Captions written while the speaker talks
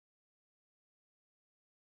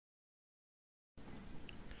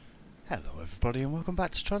Hello everybody and welcome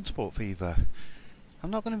back to Transport Fever.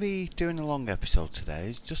 I'm not going to be doing a long episode today,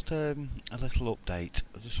 it's just a little update.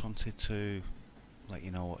 I just wanted to let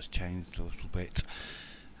you know what's changed a little bit.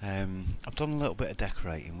 I've done a little bit of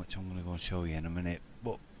decorating which I'm going to go and show you in a minute,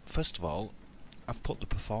 but first of all I've put the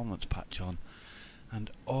performance patch on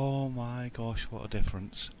and oh my gosh, what a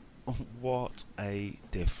difference. What a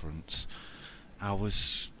difference. I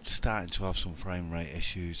was starting to have some frame rate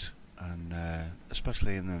issues, and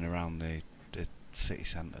especially in and around the city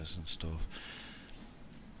centres and stuff,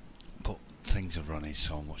 but things are running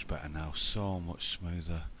so much better now, so much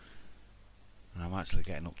smoother, and I'm actually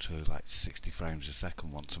getting up to like 60 frames a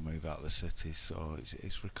second once I move out of the city, so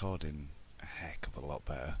it's recording a heck of a lot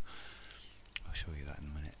better. I'll show you that in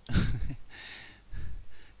a minute.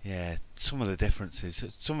 Yeah, some of the differences,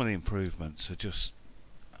 some of the improvements are just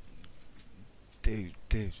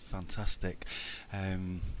fantastic.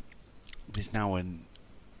 There's now a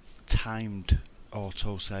timed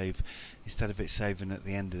autosave. Instead of it saving at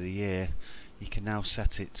the end of the year, you can now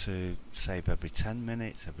set it to save every 10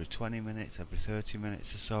 minutes, every 20 minutes, every 30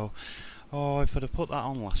 minutes or so. Oh, if I'd have put that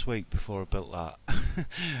on last week before I built that,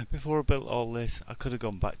 before I built all this, I could have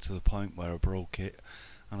gone back to the point where I broke it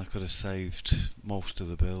and I could have saved most of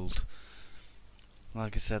the build.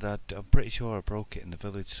 Like I said, I'm pretty sure I broke it in the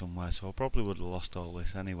village somewhere, so I probably would have lost all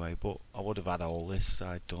this anyway, but I would have had all this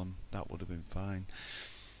side done. That would have been fine.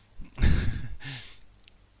 This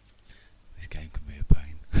game can be a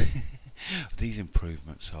pain. These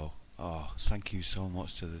improvements, oh, thank you so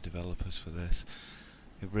much to the developers for this.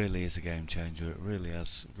 It really is a game changer. It really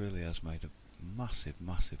has made a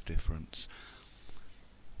massive difference.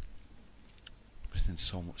 Everything's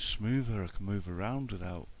so much smoother. I can move around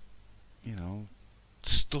without, you know,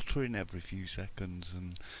 stuttering every few seconds.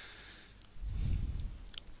 And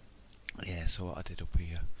yeah, so what I did up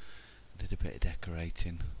here, I did a bit of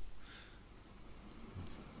decorating,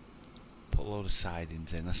 put a load of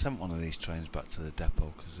sidings in. I sent one of these trains back to the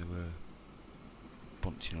depot because they were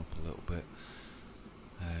bunching up a little bit.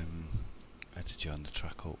 I had to join the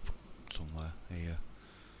track up somewhere here,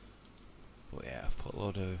 but yeah, I've put a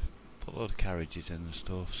load of carriages in and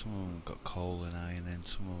stuff. Some of them got coal and iron in,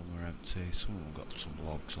 some of them are empty, some of them got some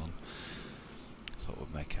logs on. Thought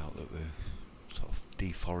we'd make out that we're sort of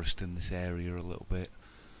deforesting this area a little bit.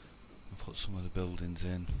 I put some of the buildings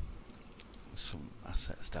in, some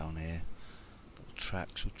assets down here, little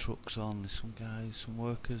tracks with trucks on. There's some guys, some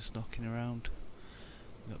workers knocking around.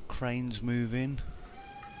 We've got cranes moving.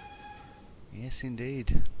 Yes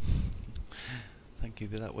indeed. Thank you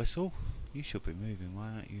for that whistle. You should be moving, why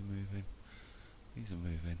aren't you moving? These are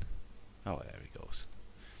moving. Oh, there he goes.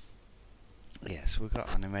 Yeah, so we've got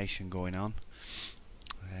animation going on.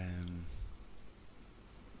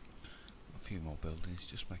 A few more buildings,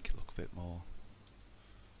 just make it look a bit more.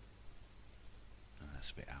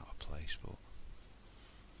 That's a bit out of place, but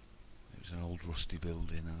it was an old rusty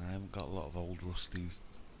building, and I haven't got a lot of old rusty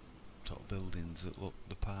sort of buildings that look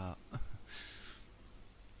the part.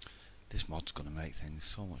 This mod's going to make things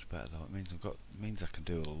so much better though. It means I can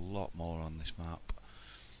do a lot more on this map.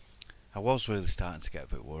 I was really starting to get a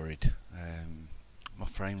bit worried. My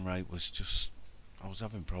frame rate was just, I was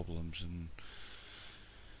having problems, and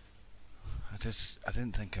I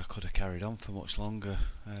didn't think I could have carried on for much longer.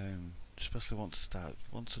 Especially once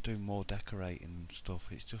I do more decorating stuff,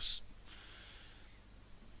 it's just,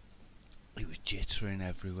 it was jittering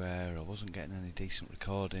everywhere. I wasn't getting any decent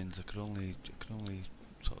recordings. I could only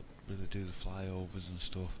sort of really do the flyovers and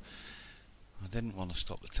stuff. I didn't want to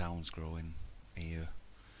stop the towns growing here.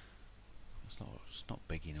 It's not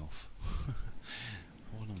big enough.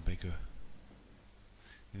 I want them bigger.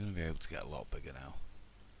 You're going to be able to get a lot bigger now.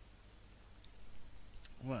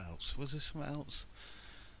 What else? Was there something else?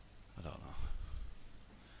 I don't know.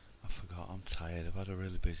 I forgot. I'm tired. I've had a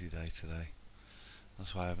really busy day today.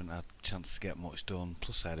 That's why I haven't had a chance to get much done.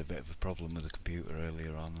 Plus I had a bit of a problem with the computer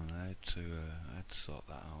earlier on, and I had to sort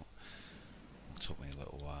that out. It took me a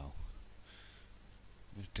little while.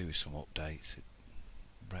 I was doing some updates. It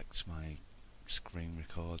wrecked my screen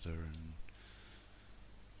recorder, and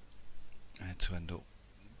I had to end up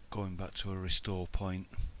going back to a restore point.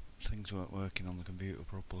 Things weren't working on the computer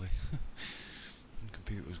properly. The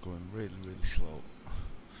computer was going really slow.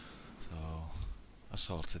 So I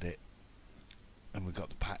sorted it, and we got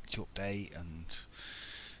the patch update, and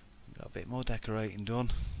got a bit more decorating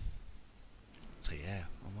done. So yeah,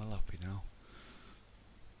 I'm well happy now.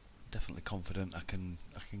 Definitely confident I can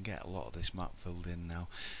get a lot of this map filled in now.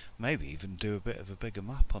 Maybe even do a bit of a bigger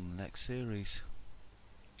map on the next series.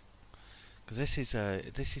 Because this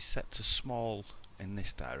is set to small in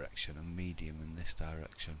this direction and medium in this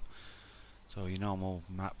direction. So your normal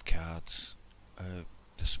map cards,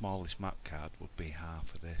 the smallest map card would be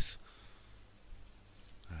half of this.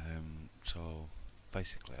 So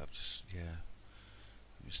basically I've just,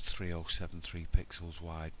 it's 3073 pixels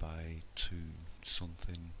wide by 2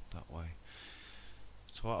 something that way.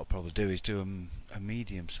 So what I'll probably do is do a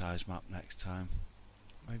medium sized map next time,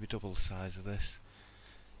 maybe double the size of this,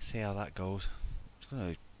 see how that goes.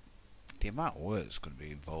 The amount of work that's going to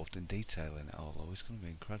be involved in detailing it all though is going to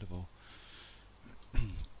be incredible. It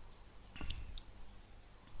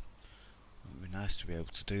would be nice to be able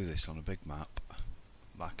to do this on a big map.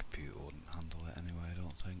 My computer wouldn't handle it anyway, I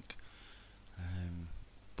don't think.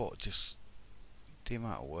 But just the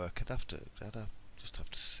amount of work I'd just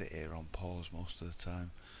have to sit here on pause most of the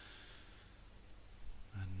time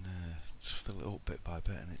and just fill it up bit by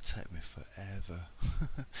bit, and it'd take me forever.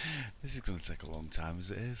 This is going to take a long time as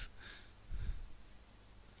it is.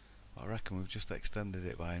 I reckon we've just extended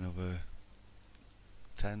it by another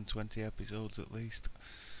 10-20 episodes at least.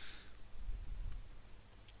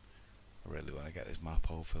 I really want to get this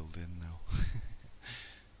map all filled in now.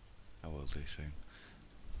 I will do soon.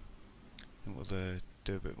 I think we'll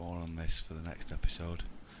do a bit more on this for the next episode.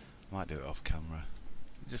 I might do it off camera,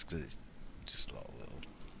 just because it's just little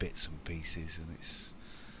bits and pieces, and it's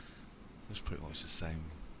pretty much the same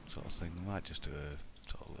sort of thing. I might just do a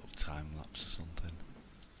sort of little time lapse or something.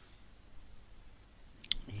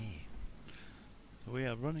 Yeah. So we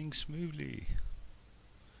are running smoothly.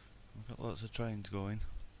 We've got lots of trains going.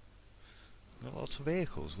 We've got lots of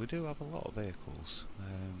vehicles. We do have a lot of vehicles.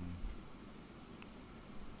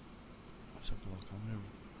 Let's have a look.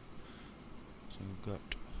 So we've got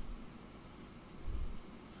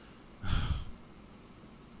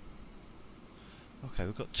okay,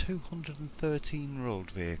 we've got 213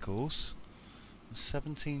 road vehicles,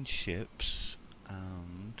 17 ships,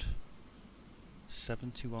 and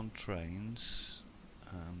 71 trains,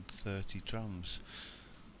 and 30 trams.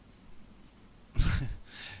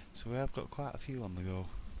 So we have got quite a few on the go.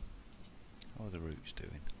 How are the routes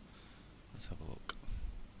doing? Let's have a look.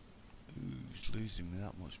 Who's losing me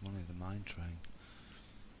that much money? The mine train.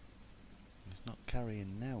 It's not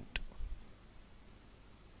carrying out.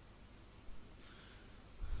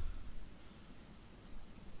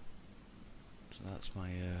 So that's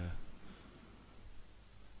my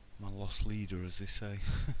my lost leader, as they say.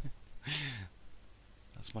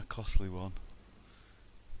 That's my costly one.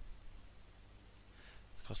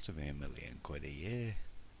 It's costing me £1 million a year.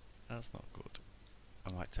 That's not good.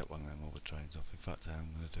 I might take one of them other trains off. In fact, I am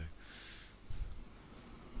going to do.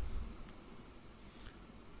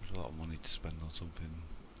 There's a lot of money to spend on something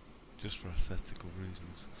just for aesthetical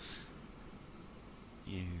reasons.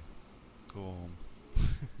 You go on.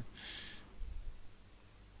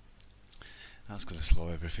 That's going to slow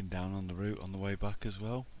everything down on the route on the way back as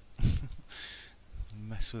well.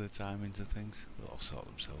 Mess with the timings of things. They'll all sort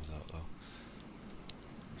themselves out though.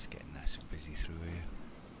 It's getting nice and busy through here.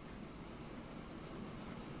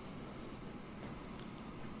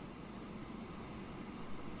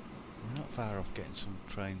 We're not far off getting some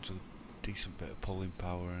trains with a decent bit of pulling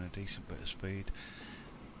power and a decent bit of speed.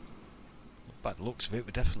 By the looks of it,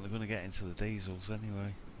 we're definitely going to get into the diesels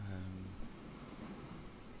anyway.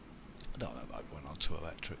 I don't know about going on to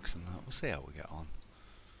electrics and that. We'll see how we get on.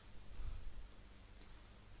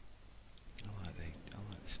 I like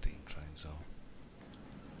the steam trains though.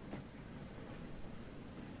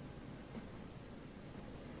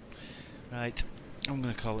 Right, I'm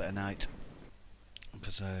going to call it a night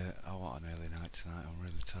because I want an early night tonight. I'm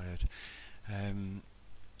really tired.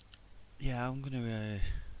 Yeah, I'm going to.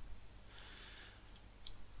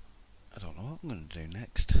 I don't know what I'm going to do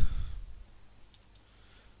next.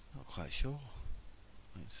 Not quite sure.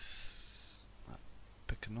 It's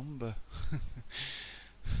pick a number.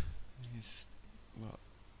 It's what?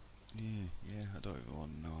 Yeah. I don't even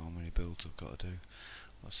want to know how many builds I've got to do.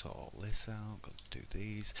 I'll sort all this out. Got to do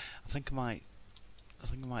these. I think I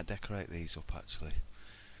might decorate these up actually.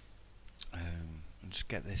 And just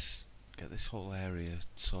get this whole area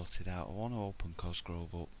sorted out. I want to open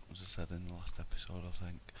Cosgrove up, as I said in the last episode, I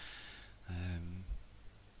think.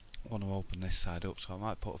 I want to open this side up, so I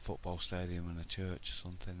might put a football stadium and a church or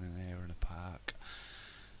something in here and a park,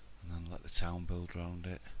 and then let the town build around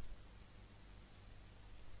it.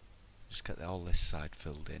 Just get all this side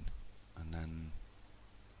filled in, and then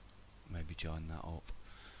maybe join that up.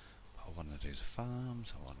 I want to do the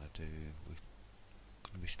farms. We're going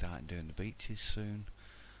to be starting doing the beaches soon.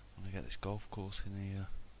 I want to get this golf course in here.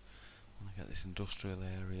 I want to get this industrial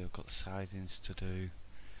area. I've got the sidings to do.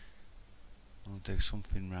 I want to do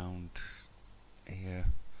something round here.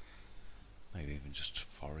 Maybe even just a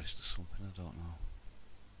forest or something, I don't know.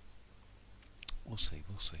 We'll see,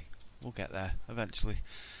 we'll see. We'll get there eventually.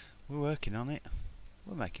 We're working on it.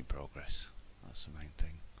 We're making progress. That's the main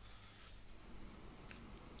thing.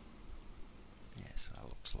 Yes, that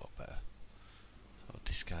looks a lot better. So I'll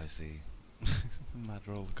disguise the mad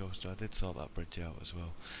roller coaster. I did sort that bridge out as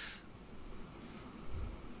well.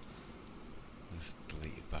 Just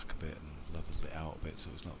deleted back a bit and leveled it out a bit so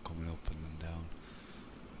it's not coming up and then down.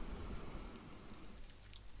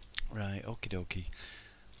 Right, okie dokie.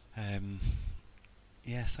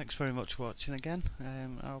 Yeah, thanks very much for watching again.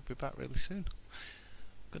 I'll be back really soon.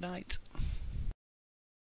 Good night.